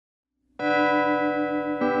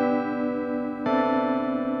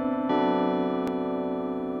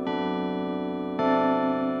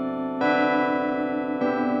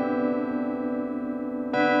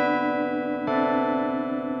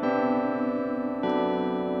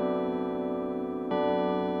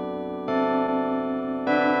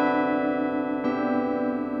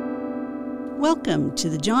Welcome to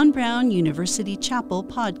the John Brown University Chapel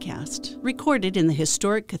podcast, recorded in the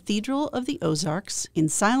historic Cathedral of the Ozarks in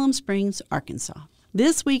Siloam Springs, Arkansas.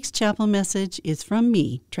 This week's chapel message is from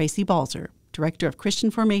me, Tracy Balzer, Director of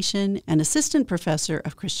Christian Formation and Assistant Professor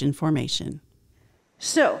of Christian Formation.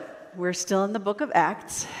 So, we're still in the book of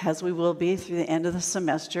Acts, as we will be through the end of the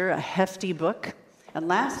semester, a hefty book. And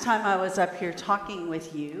last time I was up here talking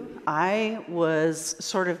with you, I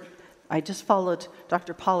just followed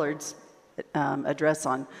Dr. Pollard's address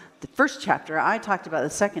on the first chapter. I talked about the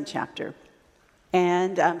second chapter.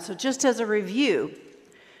 And so just as a review,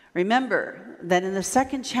 remember that in the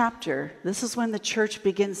second chapter, this is when the church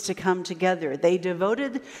begins to come together. They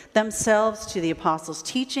devoted themselves to the apostles'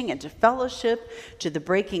 teaching and to fellowship, to the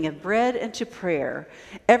breaking of bread and to prayer.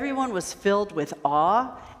 Everyone was filled with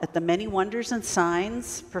awe at the many wonders and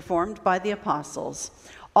signs performed by the apostles.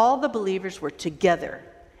 All the believers were together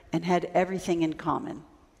and had everything in common.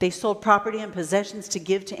 They sold property and possessions to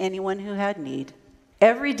give to anyone who had need.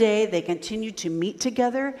 Every day they continued to meet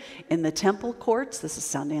together in the temple courts. This is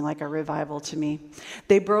sounding like a revival to me.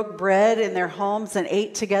 They broke bread in their homes and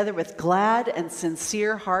ate together with glad and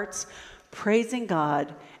sincere hearts, praising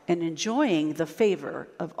God and enjoying the favor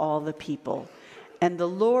of all the people. And the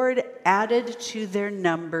Lord added to their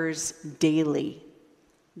numbers daily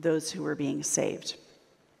those who were being saved.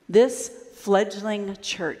 This fledgling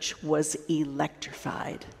church was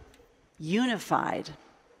electrified, unified.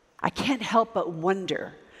 I can't help but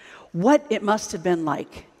wonder what it must have been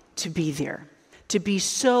like to be there, to be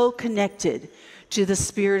so connected to the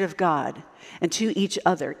Spirit of God and to each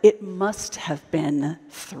other. It must have been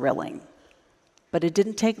thrilling. But it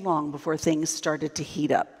didn't take long before things started to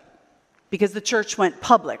heat up, because the church went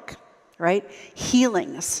public, right?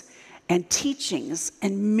 Healings and teachings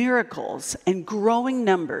and miracles and growing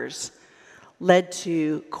numbers led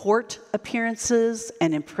to court appearances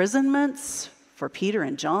and imprisonments for Peter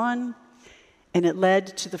and John, and it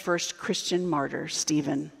led to the first Christian martyr,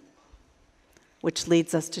 Stephen, which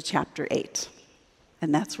leads us to chapter 8,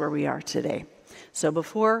 and that's where we are today. So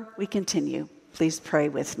before we continue, please pray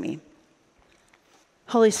with me.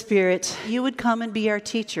 Holy Spirit, you would come and be our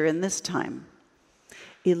teacher in this time.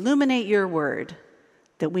 Illuminate your word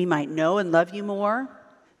that we might know and love you more,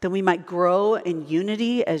 that we might grow in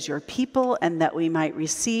unity as your people, and that we might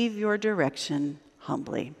receive your direction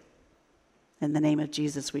humbly. In the name of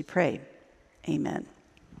Jesus we pray. Amen.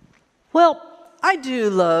 Well, I do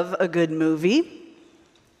love a good movie.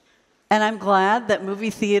 And I'm glad that movie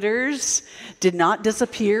theaters did not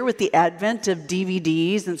disappear with the advent of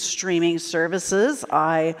DVDs and streaming services.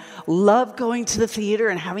 I love going to the theater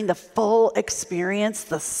and having the full experience,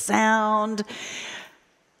 the sound,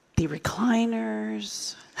 the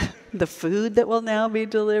recliners, the food that will now be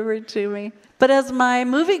delivered to me. But as my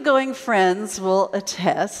movie-going friends will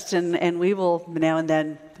attest, and we will now and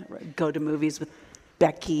then go to movies with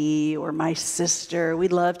Becky or my sister, we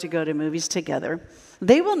love to go to movies together,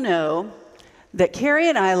 they will know that Carrie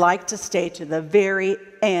and I like to stay to the very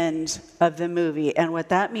end of the movie. And what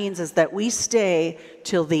that means is that we stay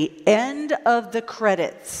till the end of the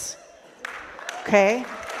credits. Okay?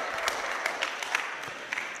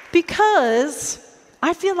 Because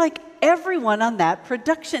I feel like everyone on that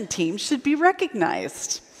production team should be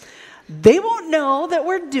recognized. They won't know that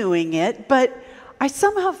we're doing it, but I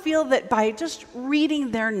somehow feel that by just reading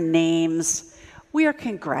their names, we are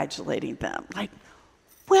congratulating them. Like,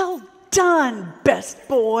 well done, best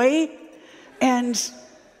boy. And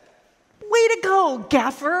way to go,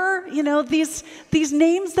 gaffer. You know, these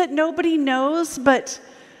names that nobody knows, but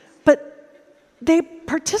they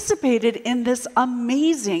participated in this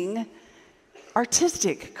amazing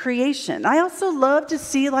artistic creation. I also love to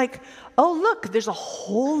see, like, oh, look, there's a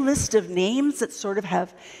whole list of names that sort of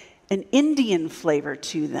have an Indian flavor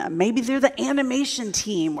to them. Maybe they're the animation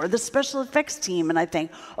team or the special effects team, and I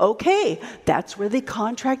think, okay, that's where they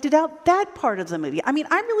contracted out that part of the movie. I mean,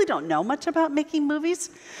 I really don't know much about making movies,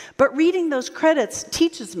 but reading those credits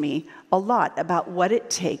teaches me a lot about what it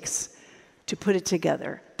takes to put it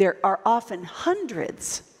together. There are often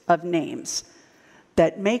hundreds of names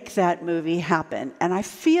that make that movie happen, and I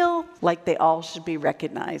feel like they all should be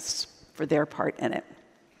recognized for their part in it.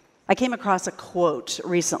 I came across a quote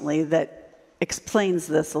recently that explains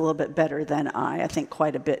this a little bit better than I think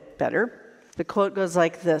quite a bit better. The quote goes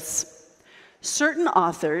like this: certain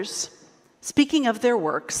authors, speaking of their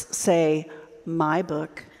works, say, my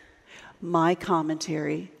book, my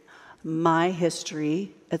commentary, my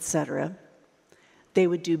history, etc. They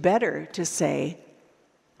would do better to say,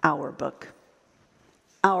 our book,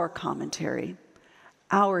 our commentary,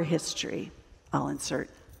 our history, I'll insert,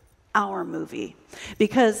 our movie.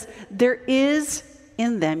 Because there is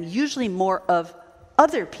in them usually more of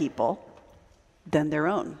other people than their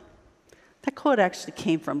own. That quote actually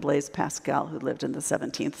came from Blaise Pascal, who lived in the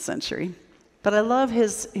 17th century. But I love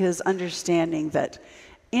his understanding that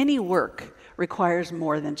any work requires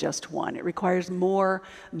more than just one. It requires more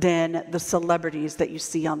than the celebrities that you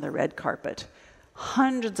see on the red carpet.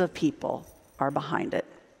 Hundreds of people are behind it.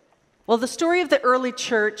 Well, the story of the early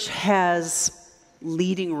church has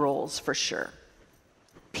leading roles for sure.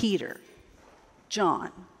 Peter,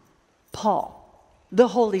 John, Paul, the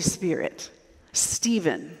Holy Spirit,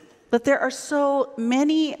 Stephen. But there are so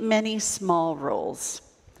many, many small roles.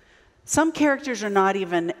 Some characters are not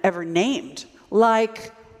even ever named,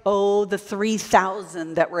 like, the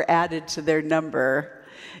 3,000 that were added to their number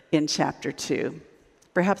in chapter 2.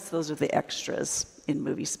 Perhaps those are the extras in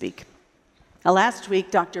movie speak. Now, last week,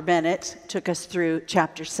 Dr. Bennett took us through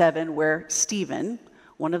chapter 7, where Stephen,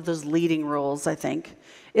 one of those leading roles, I think,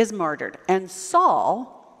 is martyred. And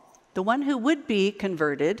Saul, the one who would be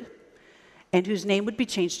converted and whose name would be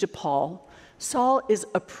changed to Paul, Saul is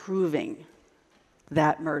approving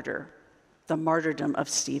that murder, the martyrdom of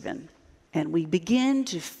Stephen. And we begin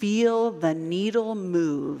to feel the needle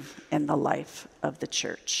move in the life of the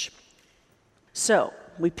church. So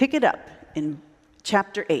we pick it up in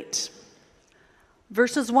chapter 8,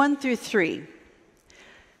 verses 1 through 3.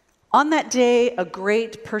 On that day, a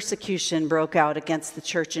great persecution broke out against the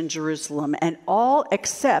church in Jerusalem, and all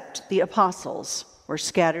except the apostles were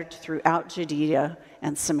scattered throughout Judea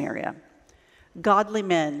and Samaria. Godly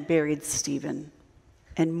men buried Stephen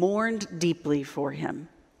and mourned deeply for him.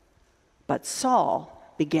 But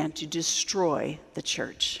Saul began to destroy the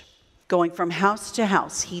church. Going from house to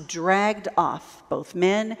house, he dragged off both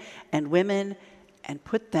men and women and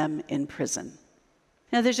put them in prison.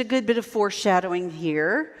 Now, there's a good bit of foreshadowing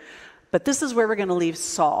here, but this is where we're going to leave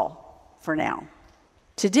Saul for now.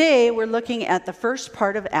 Today, we're looking at the first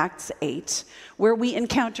part of Acts 8, where we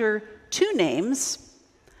encounter two names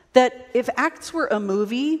that, if Acts were a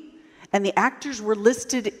movie, and the actors were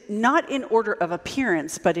listed not in order of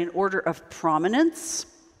appearance, but in order of prominence,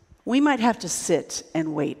 we might have to sit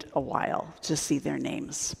and wait a while to see their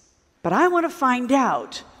names. But I want to find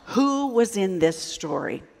out who was in this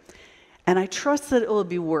story. And I trust that it will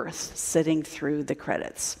be worth sitting through the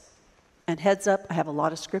credits. And heads up, I have a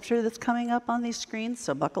lot of scripture that's coming up on these screens,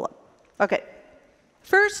 so buckle up. Okay,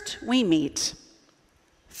 first we meet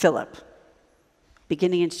Philip,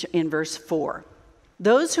 beginning in verse 4.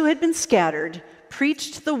 Those who had been scattered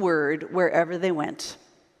preached the word wherever they went.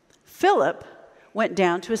 Philip went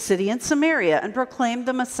down to a city in Samaria and proclaimed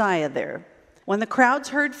the Messiah there. When the crowds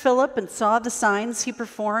heard Philip and saw the signs he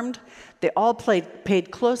performed, they all paid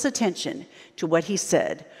close attention to what he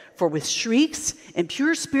said. For with shrieks,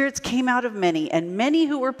 impure spirits came out of many, and many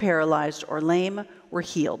who were paralyzed or lame were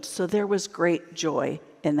healed. So there was great joy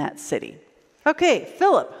in that city. Okay,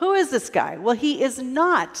 Philip, who is this guy? Well, he is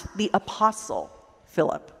not the apostle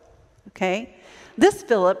Philip, okay? This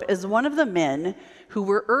Philip is one of the men who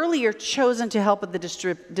were earlier chosen to help with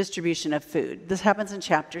the distribution of food. This happens in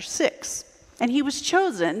chapter 6. And he was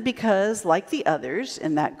chosen because, like the others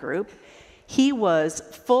in that group, he was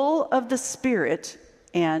full of the Spirit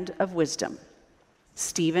and of wisdom.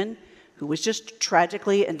 Stephen, who was just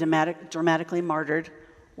tragically and dramatically martyred,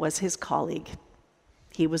 was his colleague.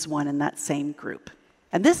 He was one in that same group.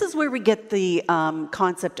 And this is where we get the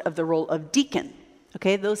concept of the role of deacon.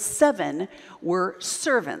 Okay, those 7 were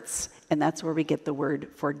servants, and that's where we get the word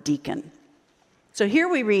for deacon. So here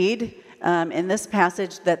we read in this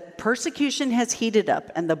passage that persecution has heated up,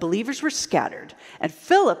 and the believers were scattered. And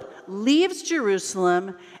Philip leaves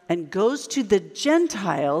Jerusalem and goes to the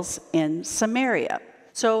Gentiles in Samaria.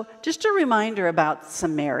 So just a reminder about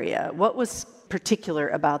Samaria. What was particular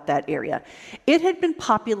about that area? It had been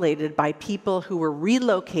populated by people who were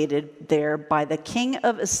relocated there by the king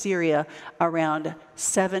of Assyria around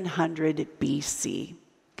 700 BC.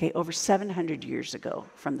 Okay, over 700 years ago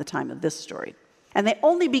from the time of this story. And they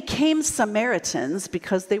only became Samaritans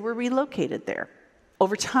because they were relocated there.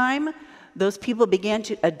 Over time, those people began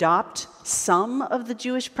to adopt some of the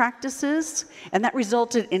Jewish practices, and that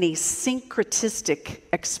resulted in a syncretistic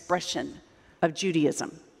expression of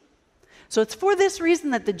Judaism. So it's for this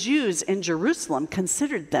reason that the Jews in Jerusalem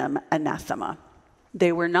considered them anathema.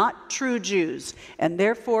 They were not true Jews, and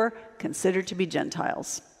therefore considered to be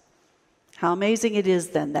Gentiles. How amazing it is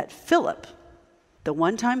then that Philip, the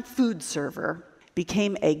one-time food server,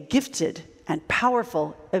 became a gifted and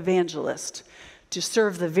powerful evangelist to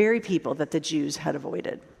serve the very people that the Jews had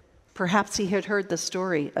avoided. Perhaps he had heard the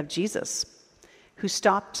story of Jesus, who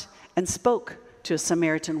stopped and spoke to a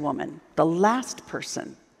Samaritan woman, the last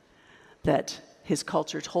person that his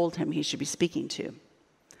culture told him he should be speaking to.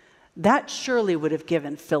 That surely would have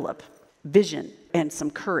given Philip vision and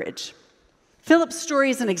some courage. Philip's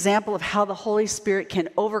story is an example of how the Holy Spirit can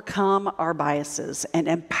overcome our biases and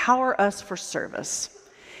empower us for service,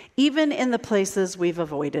 even in the places we've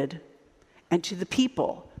avoided and to the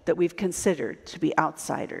people that we've considered to be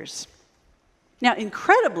outsiders. Now,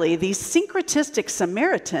 incredibly, these syncretistic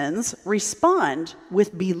Samaritans respond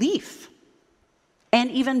with belief and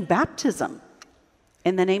even baptism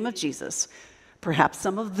in the name of Jesus. Perhaps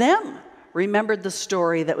some of them remembered the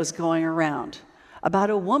story that was going around about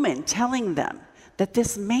a woman telling them that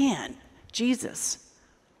this man, Jesus,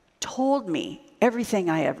 told me everything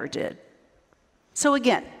I ever did. So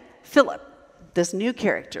again, Philip, this new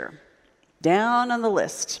character, down on the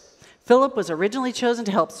list. Philip was originally chosen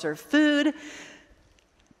to help serve food,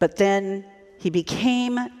 but then he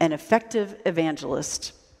became an effective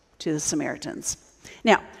evangelist to the Samaritans.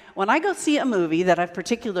 Now, when I go see a movie that I've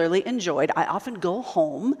particularly enjoyed, I often go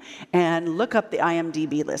home and look up the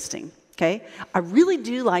IMDb listing, okay? I really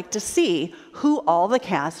do like to see who all the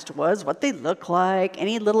cast was, what they look like,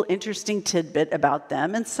 any little interesting tidbit about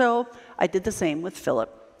them, and so I did the same with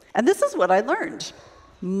Philip. And this is what I learned.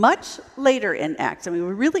 Much later in Acts, we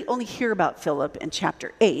really only hear about Philip in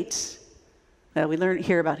chapter 8. We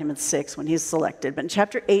hear about him in 6 when he's selected, but in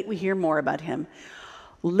chapter 8 we hear more about him.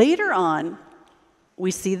 Later on,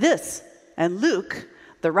 we see this, and Luke,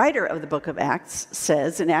 the writer of the book of Acts,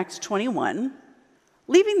 says in Acts 21,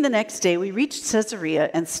 leaving the next day, we reached Caesarea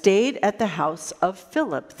and stayed at the house of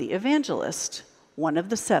Philip the evangelist, one of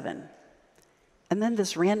the 7. And then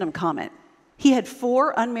this random comment. He had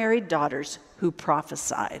 4 unmarried daughters who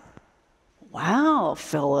prophesied. Wow,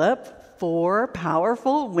 Philip, 4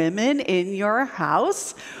 powerful women in your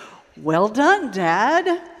house? Well done,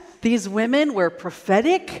 Dad. These women were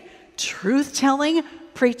prophetic, truth-telling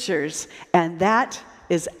preachers, and that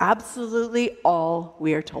is absolutely all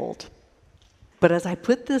we are told. But as I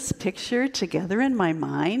put this picture together in my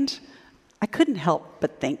mind, I couldn't help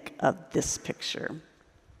but think of this picture.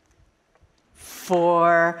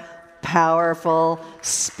 4 powerful,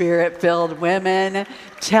 spirit-filled women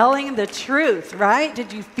telling the truth, right?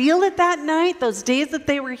 Did you feel it that night, those days that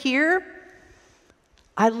they were here?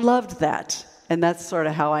 I loved that. And that's sort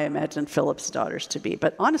of how I imagined Philip's daughters to be.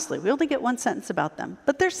 But honestly, we only get one sentence about them.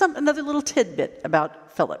 But there's another little tidbit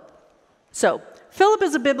about Philip. So Philip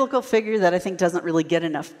is a biblical figure that I think doesn't really get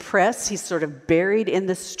enough press. He's sort of buried in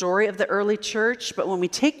the story of the early church. But when we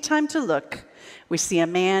take time to look, we see a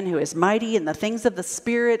man who is mighty in the things of the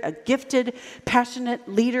Spirit, a gifted, passionate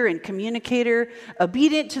leader and communicator,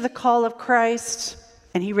 obedient to the call of Christ,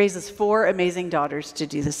 and he raises 4 amazing daughters to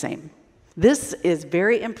do the same. This is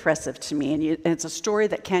very impressive to me, and it's a story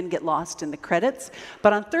that can get lost in the credits.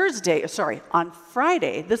 But on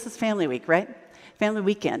Friday, this is Family Week, right? Family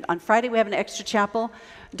Weekend. On Friday, we have an extra chapel.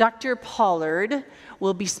 Dr. Pollard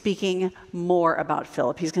will be speaking more about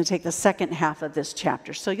Philip. He's going to take the second half of this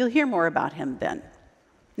chapter, so you'll hear more about him then.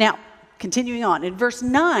 Now, continuing on, in verse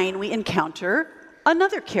 9, we encounter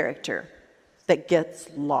another character that gets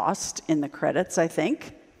lost in the credits, I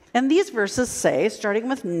think. And these verses say, starting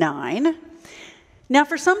with 9, now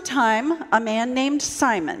for some time, a man named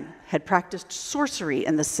Simon had practiced sorcery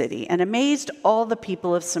in the city and amazed all the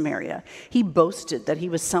people of Samaria. He boasted that he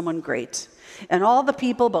was someone great. And all the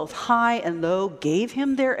people, both high and low, gave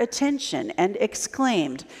him their attention and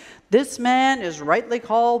exclaimed, "This man is rightly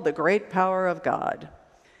called the great power of God."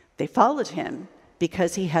 They followed him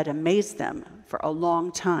because he had amazed them for a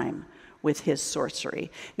long time with his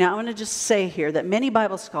sorcery. Now, I want to just say here that many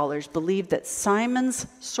Bible scholars believe that Simon's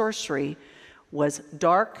sorcery was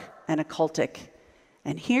dark and occultic.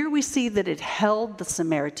 And here we see that it held the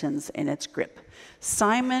Samaritans in its grip.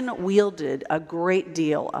 Simon wielded a great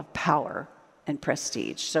deal of power and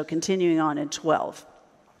prestige. So continuing on in 12.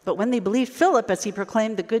 But when they believed Philip as he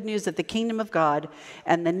proclaimed the good news of the kingdom of God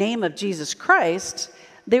and the name of Jesus Christ,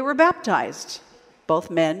 they were baptized,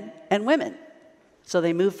 both men and women. So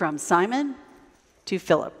they moved from Simon to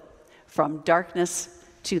Philip, from darkness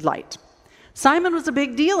to light. Simon was a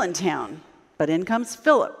big deal in town, but in comes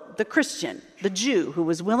Philip, the Christian, the Jew, who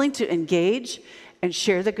was willing to engage and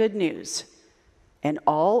share the good news. And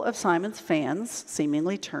all of Simon's fans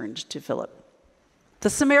seemingly turned to Philip. The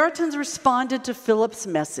Samaritans responded to Philip's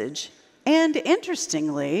message, and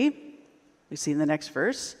interestingly, we see in the next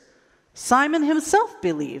verse, Simon himself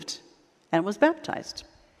believed and was baptized.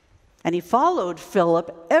 And he followed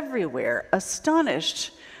Philip everywhere,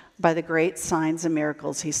 astonished by the great signs and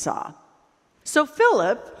miracles he saw. So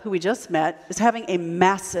Philip, who we just met, is having a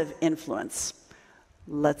massive influence.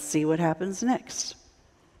 Let's see what happens next.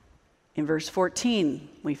 In verse 14,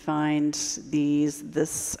 we find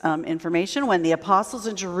this information. When the apostles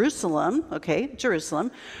in Jerusalem,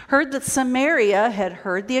 heard that Samaria had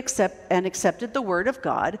heard and accepted the word of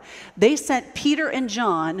God, they sent Peter and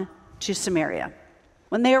John to Samaria.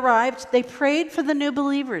 When they arrived, they prayed for the new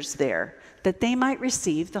believers there, that they might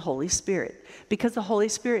receive the Holy Spirit, because the Holy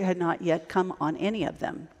Spirit had not yet come on any of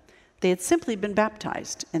them. They had simply been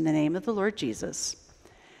baptized in the name of the Lord Jesus.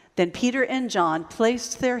 Then Peter and John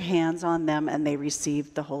placed their hands on them, and they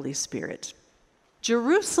received the Holy Spirit.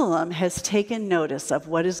 Jerusalem has taken notice of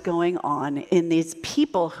what is going on in these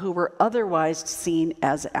people who were otherwise seen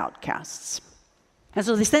as outcasts. And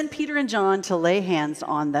so they sent Peter and John to lay hands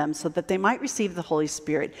on them so that they might receive the Holy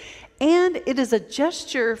Spirit. And it is a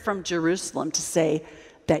gesture from Jerusalem to say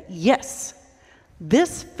that, yes,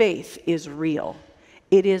 this faith is real.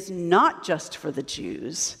 It is not just for the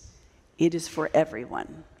Jews, it is for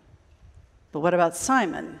everyone. But what about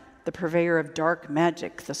Simon, the purveyor of dark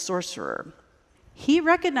magic, the sorcerer? He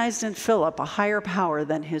recognized in Philip a higher power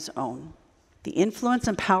than his own. The influence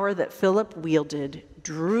and power that Philip wielded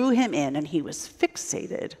drew him in, and he was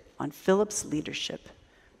fixated on Philip's leadership,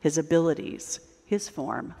 his abilities, his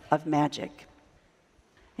form of magic.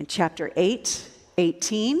 In chapter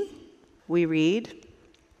 8:18, we read,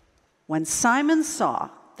 when Simon saw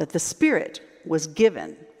that the Spirit was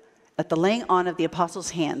given at the laying on of the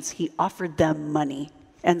apostles' hands, he offered them money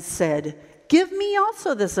and said, give me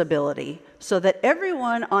also this ability, so that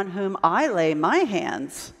everyone on whom I lay my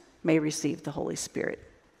hands may receive the Holy Spirit.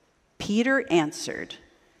 Peter answered,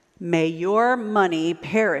 may your money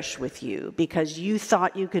perish with you, because you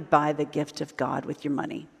thought you could buy the gift of God with your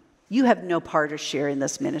money. You have no part or share in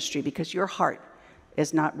this ministry, because your heart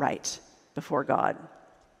is not right before God.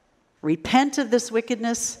 Repent of this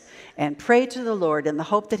wickedness and pray to the Lord in the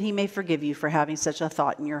hope that he may forgive you for having such a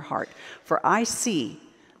thought in your heart. For I see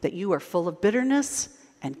that you are full of bitterness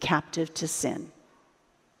and captive to sin.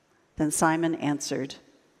 Then Simon answered,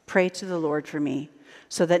 pray to the Lord for me,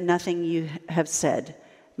 so that nothing you have said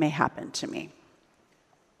may happen to me.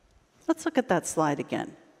 Let's look at that slide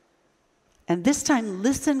again. And this time,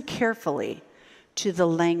 listen carefully to the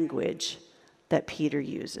language that Peter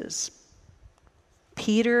uses.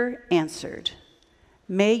 Peter answered,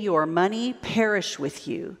 may your money perish with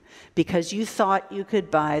you, because you thought you could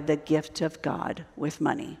buy the gift of God with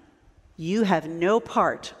money. You have no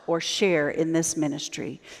part or share in this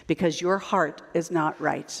ministry, because your heart is not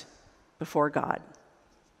right before God.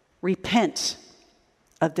 Repent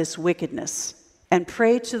of this wickedness and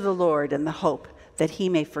pray to the Lord in the hope that he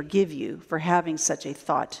may forgive you for having such a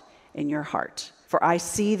thought in your heart. For I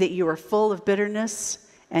see that you are full of bitterness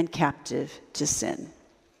and captive to sin.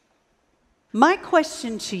 My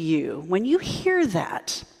question to you, when you hear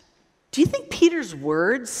that, do you think Peter's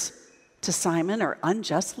words to Simon are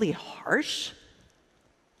unjustly harsh?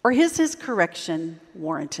 Or is his correction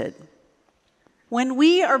warranted? When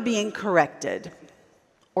we are being corrected,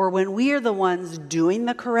 or when we are the ones doing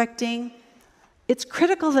the correcting, it's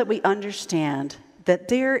critical that we understand that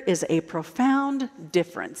there is a profound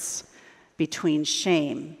difference between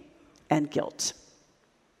shame and guilt.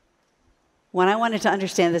 When I wanted to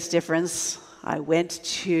understand this difference, I went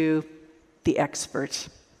to the expert,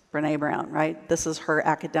 Brené Brown, right? This is her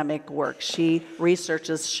academic work. She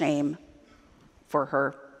researches shame for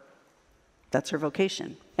her. That's her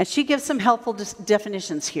vocation. And she gives some helpful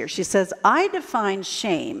definitions here. She says, I define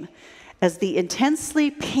shame as the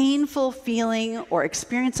intensely painful feeling or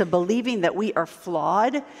experience of believing that we are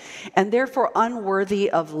flawed and therefore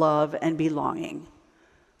unworthy of love and belonging.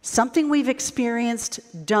 Something we've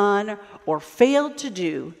experienced, done, or failed to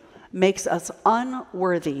do makes us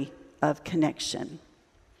unworthy of connection.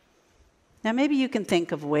 Now, maybe you can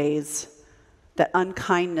think of ways that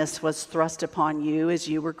unkindness was thrust upon you as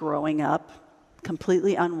you were growing up,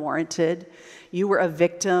 completely unwarranted. You were a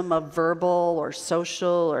victim of verbal or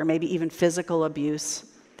social or maybe even physical abuse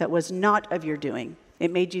that was not of your doing. It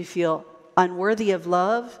made you feel unworthy of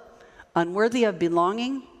love, unworthy of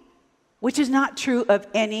belonging, which is not true of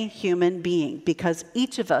any human being, because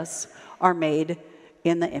each of us are made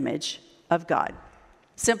in the image of God.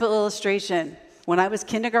 Simple illustration. When I was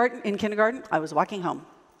in kindergarten, I was walking home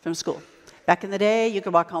from school. Back in the day, you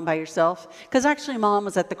could walk home by yourself, because actually Mom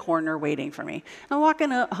was at the corner waiting for me. I'm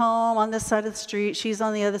walking home on this side of the street. She's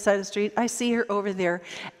on the other side of the street. I see her over there.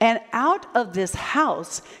 And out of this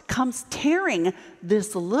house comes tearing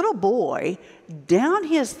this little boy down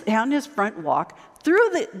his front walk,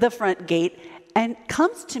 through the front gate, and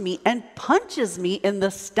comes to me and punches me in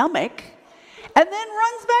the stomach and then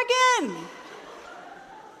runs back in.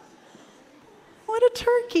 What a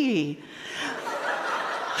turkey.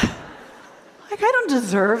 Like, like, I don't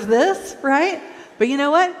deserve this, right? But you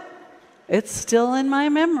know what? It's still in my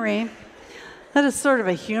memory. That is sort of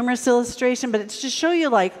a humorous illustration, but it's to show you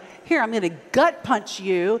like, here, I'm going to gut punch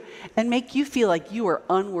you and make you feel like you are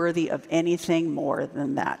unworthy of anything more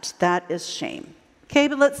than that. That is shame. Okay,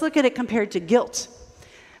 but let's look at it compared to guilt.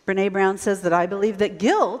 Brene Brown says that I believe that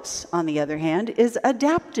guilt, on the other hand, is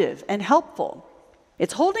adaptive and helpful.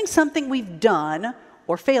 It's holding something we've done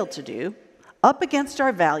or failed to do up against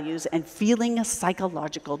our values and feeling a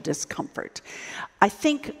psychological discomfort. I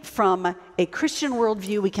think from a Christian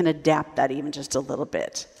worldview, we can adapt that even just a little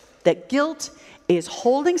bit. That guilt is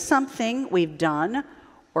holding something we've done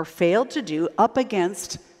or failed to do up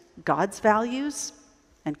against God's values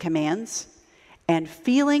and commands and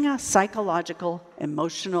feeling a psychological,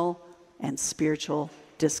 emotional, and spiritual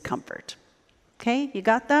discomfort. Okay, you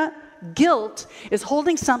got that? Guilt is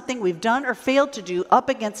holding something we've done or failed to do up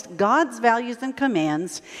against God's values and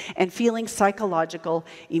commands and feeling psychological,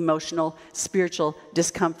 emotional, spiritual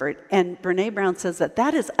discomfort. And Brene Brown says that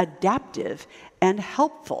that is adaptive and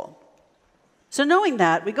helpful. So knowing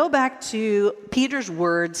that, we go back to Peter's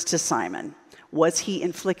words to Simon. Was he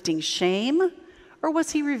inflicting shame or was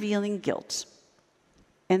he revealing guilt?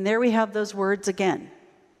 And there we have those words again.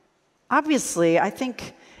 Obviously, I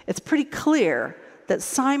think it's pretty clear that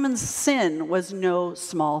Simon's sin was no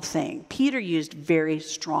small thing. Peter used very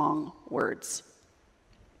strong words.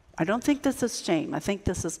 I don't think this is shame. I think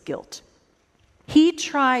this is guilt. He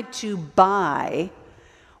tried to buy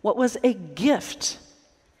what was a gift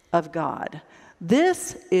of God.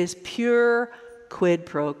 This is pure quid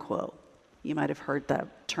pro quo. You might have heard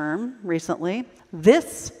that term recently.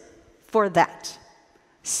 This for that.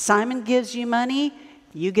 Simon gives you money,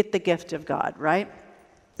 you get the gift of God, right?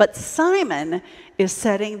 But Simon is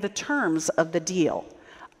setting the terms of the deal.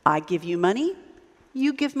 I give you money,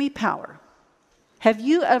 you give me power. Have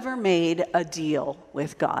you ever made a deal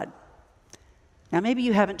with God? Now, maybe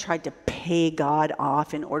you haven't tried to pay God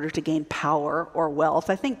off in order to gain power or wealth.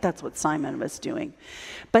 I think that's what Simon was doing.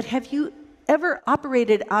 But have you ever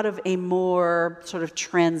operated out of a more sort of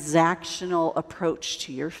transactional approach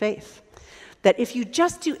to your faith? That if you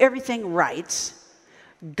just do everything right,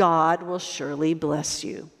 God will surely bless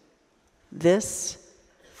you. This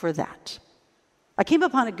for that. I came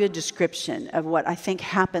upon a good description of what I think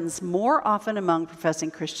happens more often among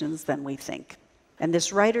professing Christians than we think. And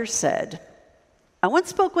this writer said, I once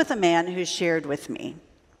spoke with a man who shared with me,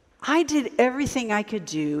 I did everything I could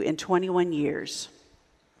do in 21 years.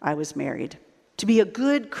 I was married to be a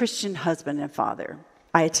good Christian husband and father.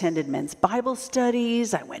 I attended men's Bible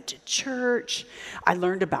studies. I went to church. I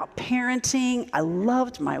learned about parenting. I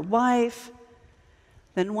loved my wife.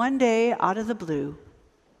 Then one day, out of the blue,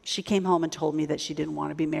 she came home and told me that she didn't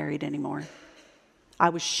want to be married anymore. I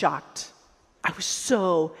was shocked. I was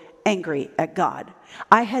so angry at God.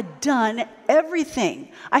 I had done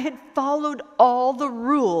everything. I had followed all the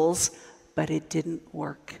rules, but it didn't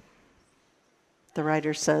work. The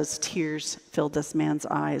writer says tears filled this man's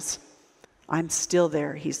eyes. I'm still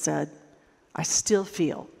there, he said. I still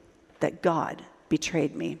feel that God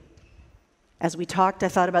betrayed me. As we talked, I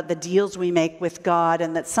thought about the deals we make with God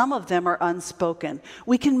and that some of them are unspoken.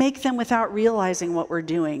 We can make them without realizing what we're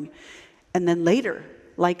doing. And then later,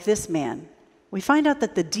 like this man, we find out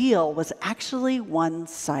that the deal was actually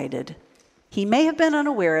one-sided. He may have been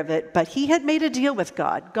unaware of it, but he had made a deal with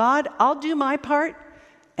God. God, I'll do my part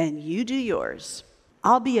and you do yours.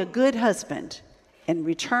 I'll be a good husband. In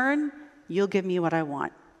return, you'll give me what I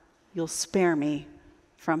want. You'll spare me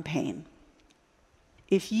from pain.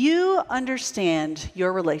 If you understand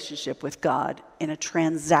your relationship with God in a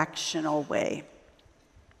transactional way,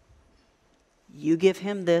 you give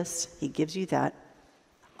him this, he gives you that.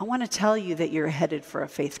 I want to tell you that you're headed for a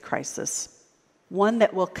faith crisis, one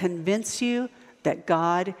that will convince you that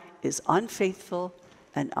God is unfaithful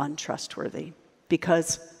and untrustworthy.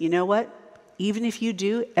 Because you know what? Even if you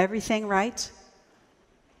do everything right,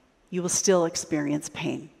 you will still experience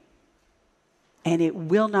pain. And it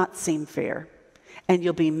will not seem fair. And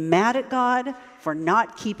you'll be mad at God for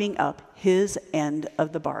not keeping up his end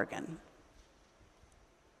of the bargain.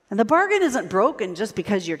 And the bargain isn't broken just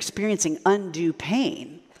because you're experiencing undue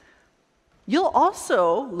pain. You'll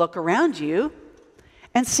also look around you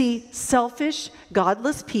and see selfish,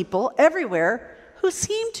 godless people everywhere who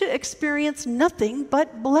seem to experience nothing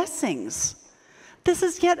but blessings. This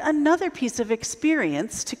is yet another piece of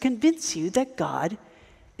experience to convince you that God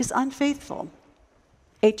is unfaithful.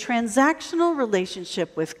 A transactional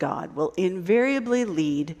relationship with God will invariably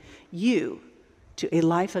lead you to a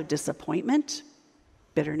life of disappointment,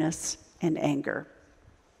 bitterness, and anger.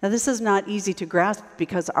 Now, this is not easy to grasp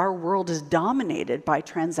because our world is dominated by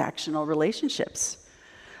transactional relationships.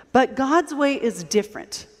 But God's way is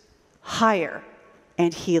different, higher,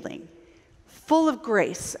 and healing, full of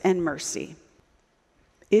grace and mercy.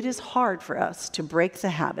 It is hard for us to break the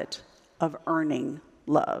habit of earning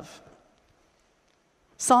love.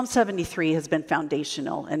 Psalm 73 has been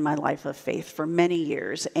foundational in my life of faith for many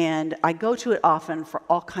years, and I go to it often for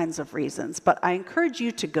all kinds of reasons, but I encourage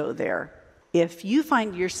you to go there. If you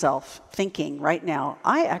find yourself thinking right now,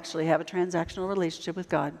 I actually have a transactional relationship with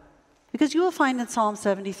God, because you will find in Psalm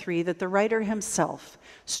 73 that the writer himself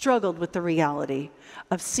struggled with the reality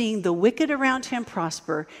of seeing the wicked around him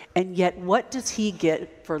prosper, and yet what does he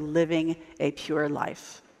get for living a pure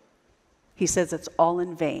life? He says it's all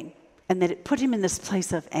in vain, and that it put him in this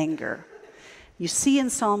place of anger. You see in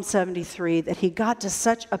Psalm 73 that he got to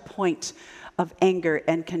such a point of anger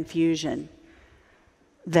and confusion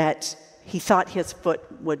that he thought his foot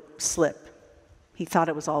would slip. He thought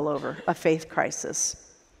it was all over, a faith crisis.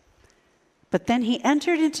 But then he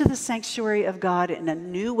entered into the sanctuary of God in a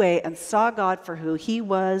new way and saw God for who he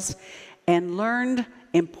was and learned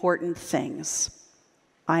important things.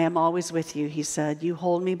 I am always with you, he said. You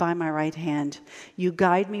hold me by my right hand. You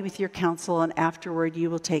guide me with your counsel, and afterward you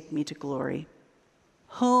will take me to glory.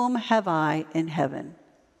 Whom have I in heaven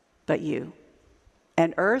but you?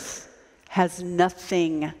 And earth has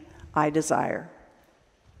nothing I desire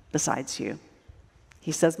besides you.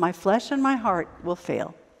 He says, my flesh and my heart will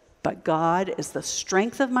fail, but God is the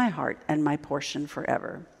strength of my heart and my portion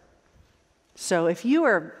forever. So if you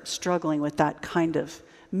are struggling with that kind of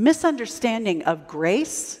misunderstanding of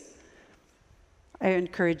grace, I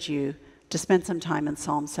encourage you to spend some time in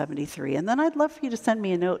Psalm 73. And then I'd love for you to send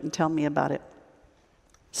me a note and tell me about it.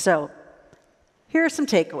 So here are some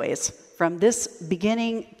takeaways from this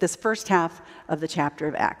first half of the chapter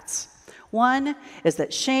of Acts. One is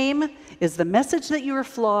that shame is the message that you are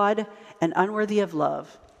flawed and unworthy of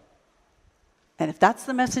love. And if that's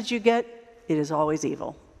the message you get, it is always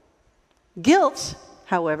evil. Guilt,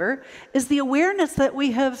 however, is the awareness that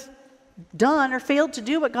we have done or failed to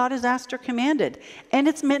do what God has asked or commanded. And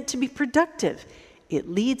it's meant to be productive. It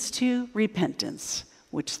leads to repentance,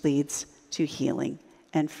 which leads to healing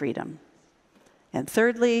and freedom. And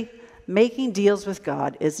thirdly, making deals with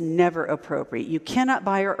God is never appropriate. You cannot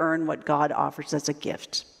buy or earn what God offers as a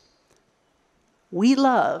gift. We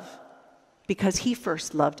love because he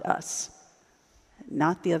first loved us,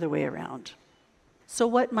 not the other way around. So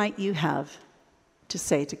what might you have to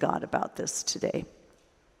say to God about this today?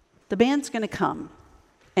 The band's going to come,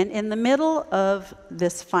 and in the middle of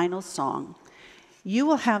this final song, you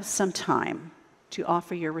will have some time to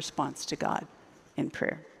offer your response to God in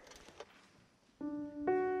prayer.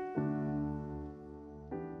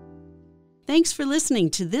 Thanks for listening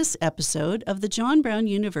to this episode of the John Brown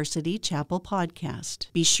University Chapel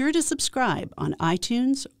Podcast. Be sure to subscribe on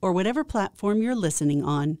iTunes or whatever platform you're listening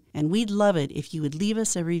on, and we'd love it if you would leave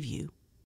us a review.